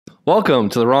Welcome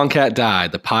to The Wrong Cat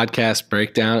Died, the podcast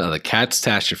breakdown of the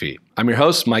catastrophe. I'm your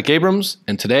host, Mike Abrams,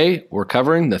 and today we're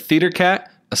covering the theater cat,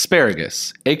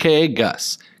 Asparagus, aka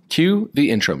Gus. Cue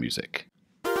the intro music.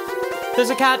 There's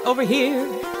a cat over here,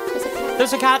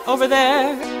 there's a cat over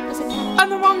there,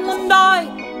 and the wrong one died,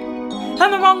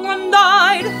 and the wrong one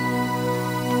died.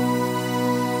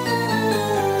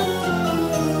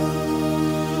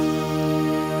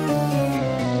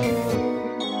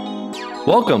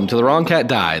 Welcome to The Wrong Cat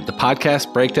Died, the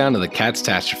podcast breakdown of the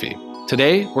catastrophe.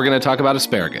 Today, we're going to talk about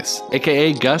Asparagus,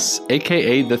 aka Gus,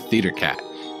 aka the theater cat.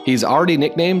 He's already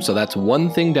nicknamed, so that's one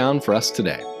thing down for us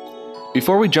today.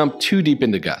 Before we jump too deep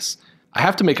into Gus, I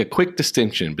have to make a quick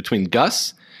distinction between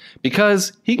Gus,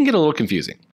 because he can get a little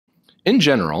confusing. In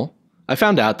general, I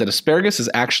found out that Asparagus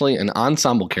is actually an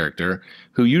ensemble character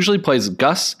who usually plays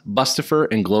Gus, Bustifer,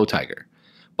 and Glow Tiger.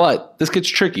 But this gets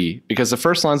tricky because the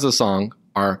first lines of the song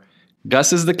are,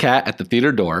 Gus is the cat at the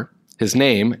theater door. His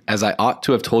name, as I ought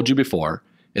to have told you before,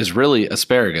 is really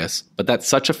Asparagus, but that's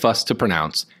such a fuss to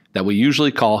pronounce that we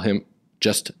usually call him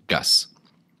just Gus.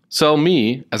 So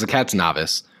me, as a cat's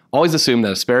novice, always assumed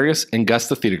that Asparagus and Gus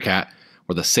the theater cat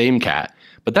were the same cat,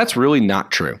 but that's really not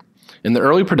true. In the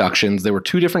early productions, they were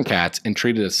two different cats and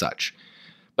treated as such.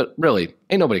 But really,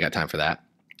 ain't nobody got time for that.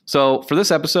 So for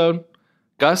this episode,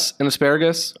 Gus and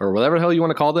Asparagus, or whatever the hell you want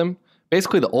to call them,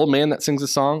 basically the old man that sings the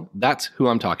song, that's who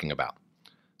I'm talking about.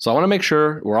 So I want to make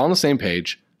sure we're all on the same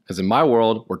page, because in my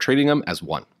world, we're treating them as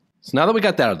one. So now that we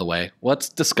got that out of the way, let's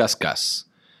discuss Gus.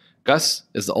 Gus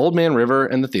is the old man river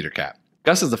and the theater cat.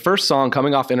 Gus is the first song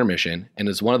coming off intermission and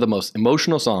is one of the most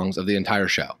emotional songs of the entire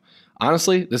show.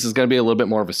 Honestly, this is going to be a little bit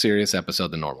more of a serious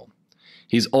episode than normal.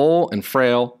 He's old and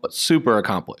frail, but super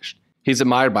accomplished. He's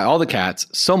admired by all the cats,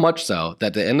 so much so that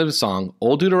at the end of the song,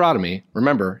 Old Deuteronomy,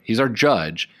 remember, he's our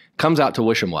judge, comes out to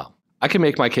wish him well. I can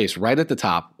make my case right at the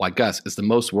top why Gus is the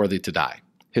most worthy to die.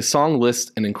 His song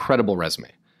lists an incredible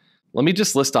resume. Let me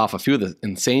just list off a few of the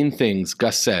insane things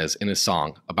Gus says in his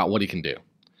song about what he can do.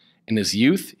 In his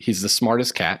youth, he's the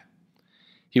smartest cat.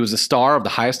 He was a star of the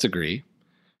highest degree.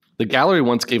 The gallery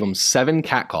once gave him 7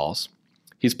 cat calls.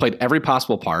 He's played every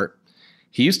possible part.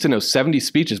 He used to know 70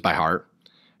 speeches by heart.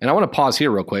 And I want to pause here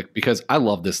real quick because I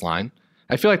love this line.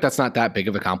 I feel like that's not that big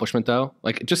of an accomplishment, though.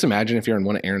 Like, just imagine if you're in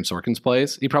one of Aaron Sorkin's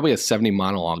plays. He probably has 70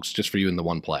 monologues just for you in the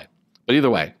one play. But either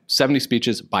way, 70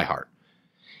 speeches by heart.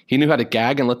 He knew how to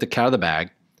gag and let the cat out of the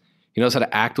bag. He knows how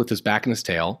to act with his back and his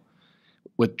tail.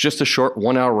 With just a short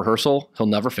 1-hour rehearsal, he'll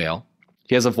never fail.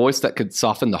 He has a voice that could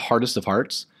soften the hardest of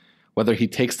hearts, whether he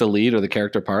takes the lead or the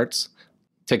character parts.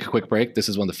 Take a quick break. This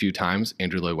is one of the few times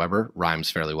Andrew Lloyd Webber rhymes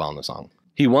fairly well in the song.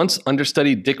 He once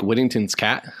understudied Dick Whittington's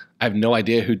cat. I have no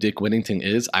idea who Dick Whittington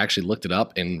is. I actually looked it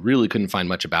up and really couldn't find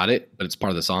much about it, but it's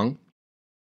part of the song.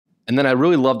 And then I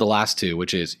really love the last two,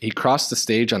 which is he crossed the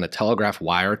stage on a telegraph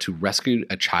wire to rescue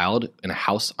a child in a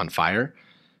house on fire.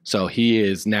 So he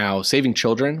is now saving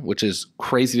children, which is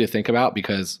crazy to think about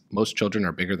because most children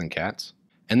are bigger than cats.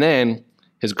 And then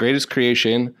his greatest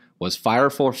creation was Fire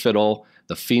for Fiddle,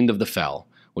 the Fiend of the Fell,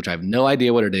 which I have no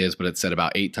idea what it is, but it's said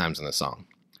about 8 times in the song.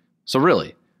 So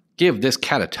really, give this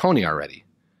cat a Tony already.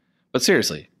 But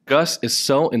seriously, Gus is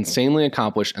so insanely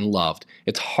accomplished and loved,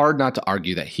 it's hard not to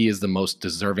argue that he is the most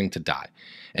deserving to die.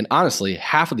 And honestly,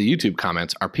 half of the YouTube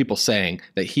comments are people saying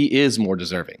that he is more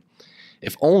deserving.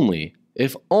 If only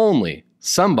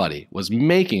somebody was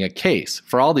making a case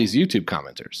for all these YouTube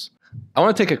commenters. I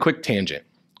want to take a quick tangent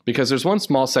because there's one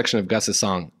small section of Gus's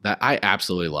song that I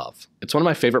absolutely love. It's one of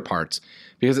my favorite parts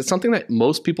because it's something that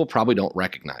most people probably don't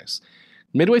recognize.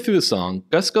 Midway through the song,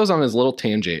 Gus goes on his little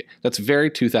tangent that's very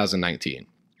 2019.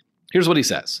 Here's what he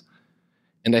says.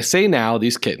 And I say now,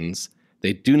 these kittens,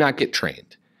 they do not get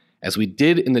trained, as we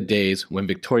did in the days when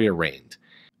Victoria reigned.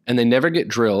 And they never get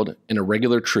drilled in a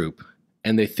regular troop,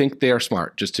 and they think they are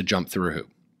smart just to jump through a hoop.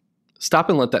 Stop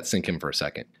and let that sink in for a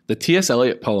second. The T.S.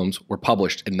 Eliot poems were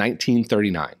published in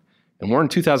 1939, and we're in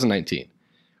 2019.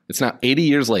 It's now 80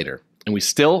 years later, and we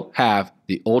still have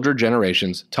the older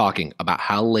generations talking about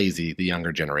how lazy the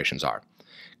younger generations are.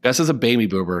 Gus is a baby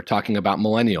boomer talking about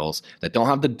millennials that don't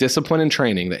have the discipline and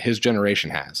training that his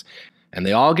generation has. And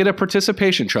they all get a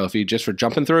participation trophy just for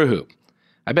jumping through a hoop.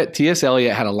 I bet T.S.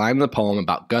 Eliot had a line in the poem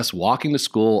about Gus walking to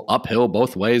school uphill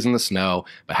both ways in the snow,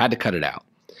 but had to cut it out.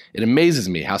 It amazes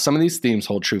me how some of these themes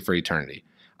hold true for eternity.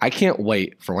 I can't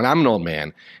wait for when I'm an old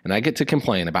man and I get to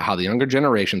complain about how the younger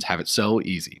generations have it so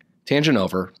easy. Tangent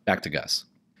over, back to Gus.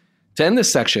 To end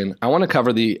this section, I want to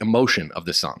cover the emotion of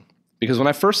this song. Because when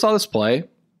I first saw this play,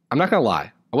 I'm not going to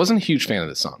lie, I wasn't a huge fan of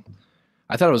this song.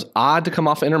 I thought it was odd to come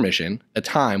off intermission, a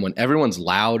time when everyone's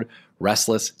loud,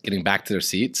 restless, getting back to their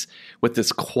seats, with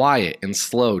this quiet and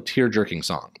slow, tear-jerking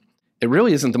song. It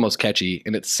really isn't the most catchy,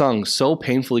 and it's sung so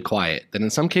painfully quiet that in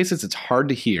some cases it's hard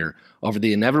to hear over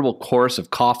the inevitable chorus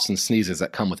of coughs and sneezes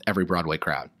that come with every Broadway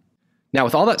crowd. Now,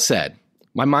 with all that said,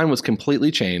 my mind was completely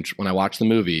changed when I watched the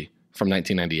movie from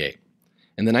 1998.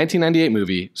 In the 1998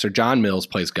 movie, Sir John Mills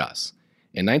plays Gus.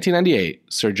 In 1998,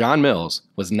 Sir John Mills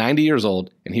was 90 years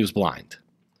old and he was blind.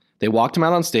 They walked him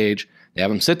out on stage, they have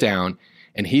him sit down,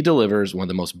 and he delivers one of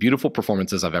the most beautiful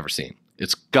performances I've ever seen.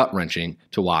 It's gut-wrenching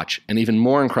to watch, and even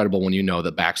more incredible when you know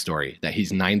the backstory, that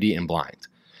he's 90 and blind.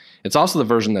 It's also the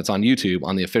version that's on YouTube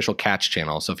on the official Cats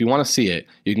channel, so if you want to see it,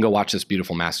 you can go watch this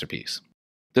beautiful masterpiece.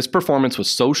 This performance was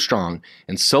so strong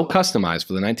and so customized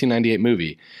for the 1998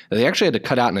 movie that they actually had to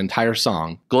cut out an entire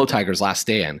song, Glow Tiger's Last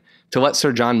Stand, to let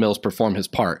Sir John Mills perform his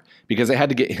part because they had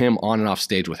to get him on and off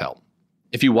stage with help.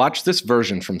 If you watch this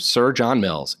version from Sir John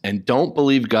Mills and don't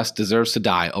believe Gus deserves to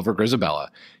die over Grizabella,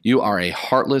 you are a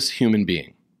heartless human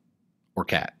being. Or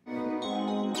cat.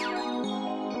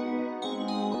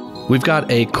 We've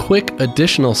got a quick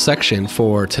additional section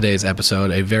for today's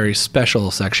episode, a very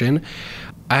special section.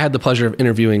 I had the pleasure of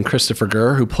interviewing Christopher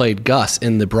Gurr, who played Gus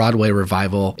in the Broadway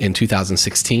revival in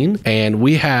 2016. And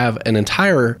we have an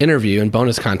entire interview and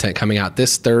bonus content coming out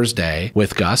this Thursday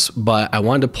with Gus, but I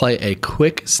wanted to play a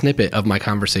quick snippet of my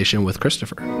conversation with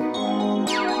Christopher.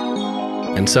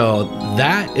 And so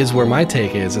that is where my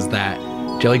take is that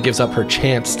Jelly gives up her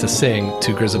chance to sing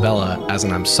to Grizabella as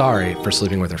an I'm sorry for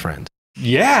sleeping with her friend.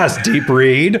 Yes, deep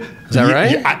read. Is that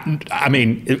right? I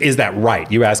mean, is that right?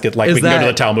 You ask it like we can go to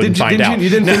the Talmud and find out. You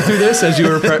didn't think through this as you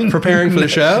were preparing for the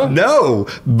show? No,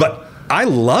 but I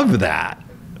love that.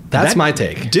 That's my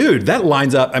take. Dude, that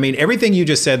lines up. I mean, everything you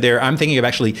just said there, I'm thinking of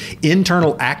actually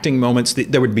internal acting moments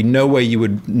that there would be no way you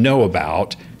would know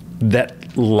about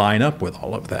that line up with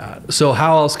all of that. So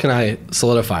how else can I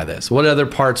solidify this? What other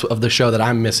parts of the show that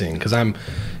I'm missing? Because I'm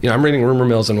reading rumor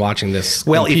mills and watching this.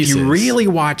 Well, if you really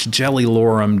watch Jelly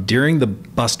Lorem during the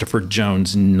Bustopher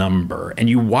Jones number and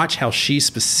you watch how she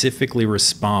specifically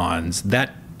responds,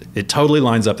 that it totally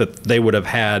lines up that they would have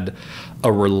had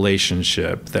a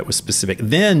relationship that was specific.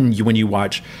 Then when you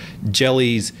watch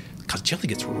Jelly's, because Jelly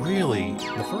gets really,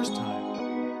 the first time.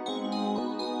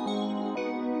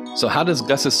 So how does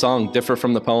Gus's song differ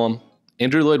from the poem?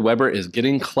 Andrew Lloyd Webber is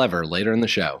getting clever later in the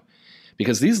show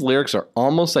because these lyrics are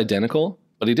almost identical,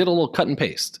 but he did a little cut and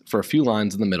paste for a few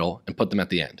lines in the middle and put them at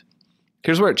the end.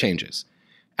 Here's where it changes.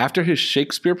 After his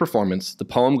Shakespeare performance, the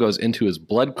poem goes into his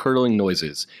blood-curdling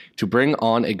noises to bring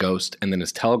on a ghost and then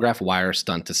his telegraph wire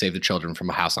stunt to save the children from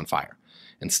a house on fire.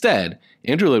 Instead,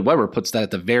 Andrew Lloyd Webber puts that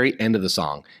at the very end of the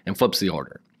song and flips the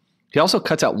order. He also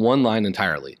cuts out one line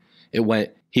entirely. It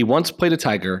went, "He once played a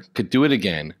tiger, could do it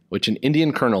again, which an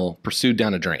Indian colonel pursued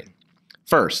down a drain."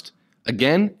 First,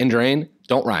 again and drain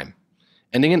don't rhyme.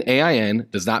 Ending in AIN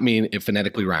does not mean it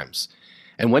phonetically rhymes.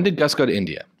 And when did Gus go to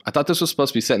India? I thought this was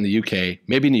supposed to be set in the UK,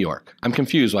 maybe New York. I'm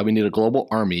confused why we need a global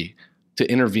army to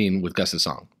intervene with Gus's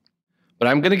song. But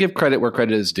I'm going to give credit where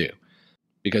credit is due,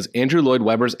 because Andrew Lloyd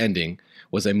Webber's ending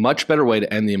was a much better way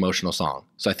to end the emotional song.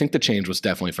 So I think the change was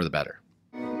definitely for the better.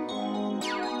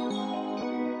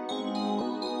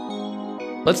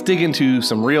 Let's dig into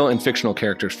some real and fictional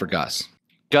characters for Gus.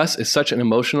 Gus is such an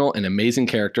emotional and amazing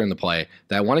character in the play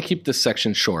that I want to keep this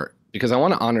section short because I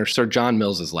want to honor Sir John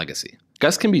Mills' legacy.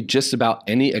 Gus can be just about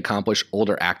any accomplished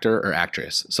older actor or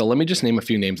actress, so let me just name a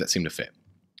few names that seem to fit.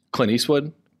 Clint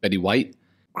Eastwood, Betty White,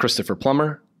 Christopher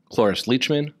Plummer, Cloris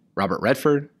Leachman, Robert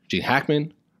Redford, Gene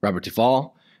Hackman, Robert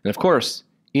Duvall, and of course,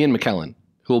 Ian McKellen,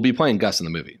 who will be playing Gus in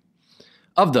the movie.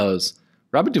 Of those,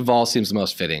 Robert Duvall seems the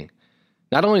most fitting.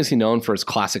 Not only is he known for his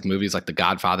classic movies like The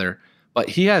Godfather, but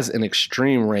he has an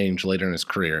extreme range later in his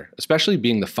career, especially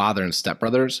being the father in Step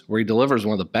Brothers, where he delivers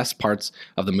one of the best parts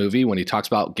of the movie when he talks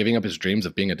about giving up his dreams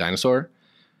of being a dinosaur.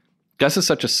 Gus is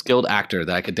such a skilled actor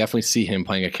that I could definitely see him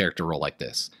playing a character role like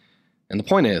this. And the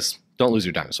point is, don't lose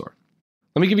your dinosaur.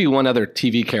 Let me give you one other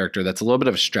TV character that's a little bit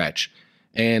of a stretch,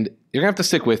 and you're going to have to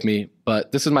stick with me,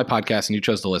 but this is my podcast and you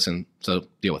chose to listen, so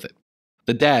deal with it.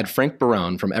 The dad, Frank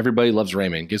Barone from Everybody Loves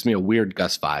Raymond, gives me a weird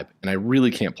Gus vibe, and I really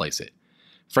can't place it.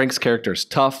 Frank's character is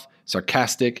tough,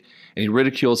 sarcastic, and he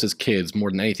ridicules his kids more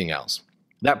than anything else.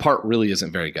 That part really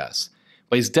isn't very Gus.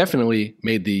 But he's definitely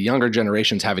made the younger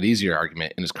generations have it easier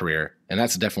argument in his career, and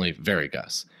that's definitely very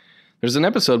Gus. There's an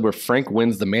episode where Frank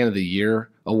wins the Man of the Year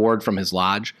award from his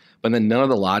lodge, but then none of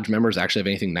the lodge members actually have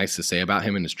anything nice to say about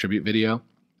him in his tribute video.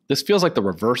 This feels like the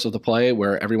reverse of the play,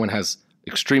 where everyone has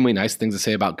extremely nice things to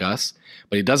say about Gus,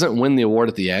 but he doesn't win the award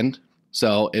at the end.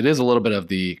 So it is a little bit of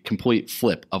the complete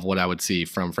flip of what I would see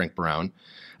from Frank Barone.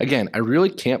 Again, I really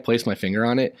can't place my finger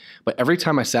on it, but every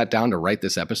time I sat down to write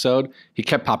this episode, he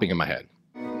kept popping in my head.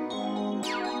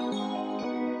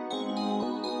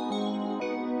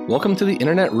 Welcome to the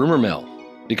Internet Rumor Mill.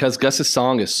 Because Gus's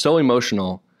song is so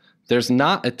emotional, there's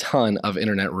not a ton of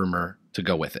internet rumor to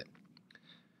go with it.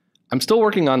 I'm still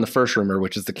working on the first rumor,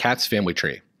 which is the cat's family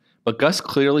tree, but Gus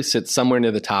clearly sits somewhere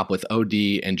near the top with OD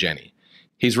and Jenny.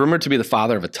 He's rumored to be the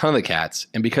father of a ton of the cats,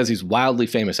 and because he's a wildly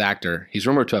famous actor, he's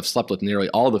rumored to have slept with nearly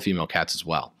all the female cats as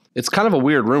well. It's kind of a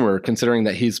weird rumor considering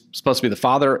that he's supposed to be the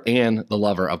father and the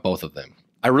lover of both of them.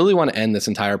 I really want to end this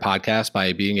entire podcast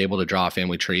by being able to draw a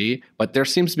family tree, but there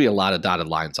seems to be a lot of dotted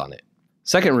lines on it.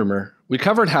 Second rumor, we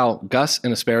covered how Gus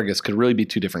and Asparagus could really be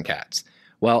two different cats.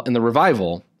 Well, in the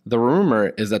revival, the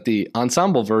rumor is that the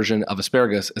ensemble version of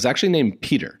Asparagus is actually named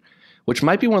Peter, which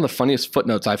might be one of the funniest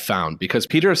footnotes I've found because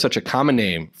Peter is such a common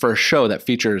name for a show that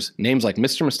features names like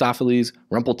Mr. Mistopheles,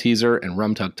 Rumpelteazer, and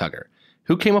Rum Tug Tugger.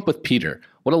 Who came up with Peter?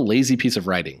 What a lazy piece of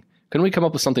writing. Couldn't we come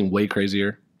up with something way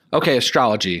crazier? Okay,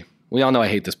 astrology. We all know I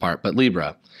hate this part, but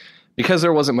Libra. Because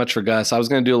there wasn't much for Gus, I was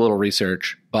going to do a little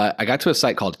research, but I got to a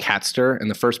site called Catster,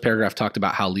 and the first paragraph talked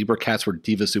about how Libra cats were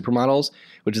diva supermodels,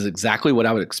 which is exactly what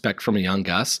I would expect from a young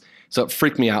Gus, so it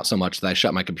freaked me out so much that I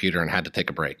shut my computer and had to take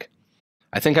a break.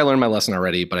 I think I learned my lesson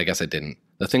already, but I guess I didn't.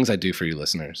 The things I do for you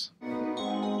listeners.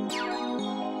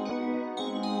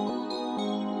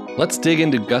 Let's dig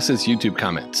into Gus's YouTube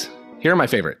comments. Here are my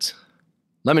favorites.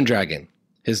 Lemon Dragon.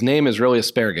 His name is really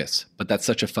Asparagus, but that's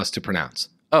such a fuss to pronounce.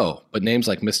 Oh, but names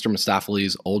like Mr.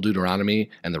 Mistopheles, Old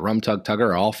Deuteronomy, and the Rum Tug Tugger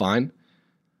are all fine?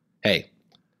 Hey,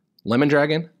 Lemon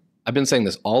Dragon, I've been saying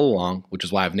this all along, which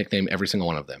is why I've nicknamed every single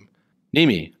one of them.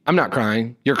 Nimi, I'm not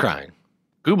crying, you're crying.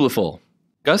 Goobleful.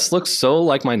 Gus looks so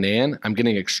like my nan, I'm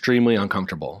getting extremely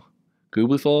uncomfortable.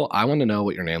 Goobleful, I want to know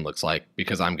what your nan looks like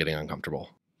because I'm getting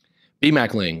uncomfortable.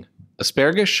 B-Mac-Ling.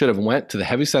 Asparagus should have went to the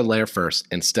Heaviside Layer first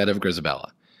instead of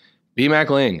Grisabella.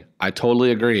 B-Mac-Ling, I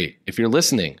totally agree. If you're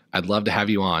listening, I'd love to have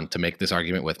you on to make this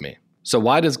argument with me. So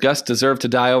why does Gus deserve to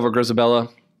die over Grisabella?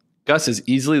 Gus is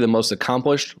easily the most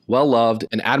accomplished, well-loved,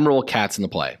 and admirable cats in the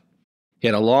play. He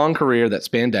had a long career that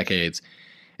spanned decades,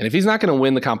 and if he's not going to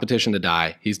win the competition to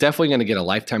die, he's definitely going to get a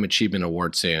Lifetime Achievement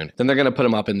Award soon. Then they're going to put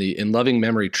him up in the In Loving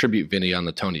Memory tribute video on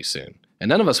the Tonys soon. And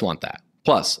none of us want that.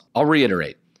 Plus, I'll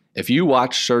reiterate, if you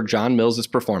watch Sir John Mills'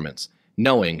 performance,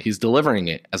 knowing he's delivering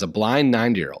it as a blind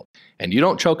 90-year-old, and you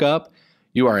don't choke up,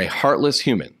 you are a heartless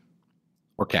human.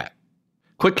 Or cat.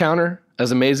 Quick counter,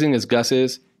 as amazing as Gus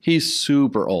is, he's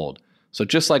super old. So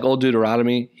just like Old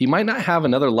Deuteronomy, he might not have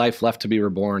another life left to be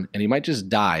reborn, and he might just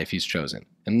die if he's chosen.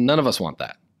 And none of us want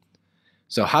that.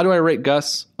 So how do I rate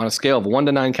Gus? On a scale of 1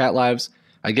 to 9 cat lives,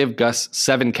 I give Gus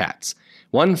 7 cats.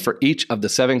 1 for each of the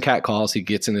 7 cat calls he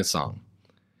gets in his song.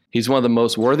 He's one of the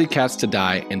most worthy cats to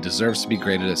die and deserves to be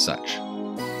graded as such.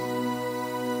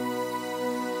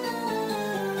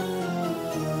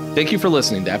 Thank you for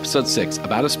listening to episode 6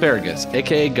 about Asparagus,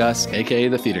 aka Gus, aka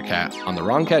the Theater Cat, on The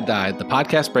Wrong Cat Died, the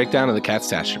podcast breakdown of the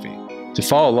catastrophe. To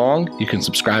follow along, you can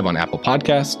subscribe on Apple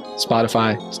Podcasts,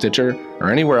 Spotify, Stitcher,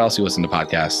 or anywhere else you listen to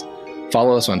podcasts.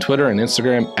 Follow us on Twitter and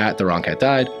Instagram at The Wrong Cat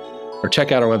Died, or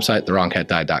check out our website,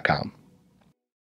 thewrongcatdied.com.